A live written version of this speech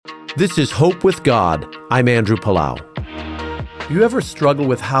This is Hope with God. I'm Andrew Palau. You ever struggle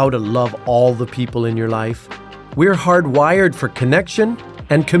with how to love all the people in your life? We're hardwired for connection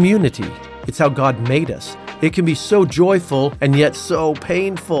and community. It's how God made us. It can be so joyful and yet so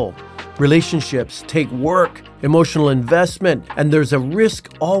painful. Relationships take work, emotional investment, and there's a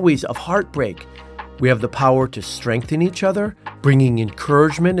risk always of heartbreak. We have the power to strengthen each other, bringing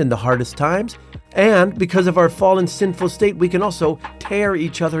encouragement in the hardest times, and because of our fallen sinful state, we can also tear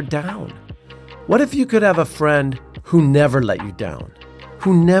each other down. What if you could have a friend who never let you down,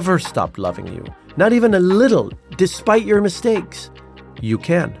 who never stopped loving you, not even a little, despite your mistakes? You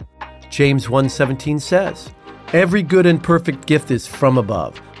can. James 1:17 says, "Every good and perfect gift is from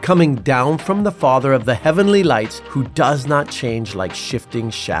above, coming down from the Father of the heavenly lights, who does not change like shifting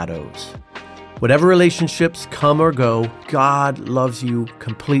shadows." Whatever relationships come or go, God loves you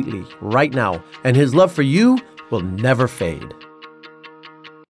completely right now, and His love for you will never fade.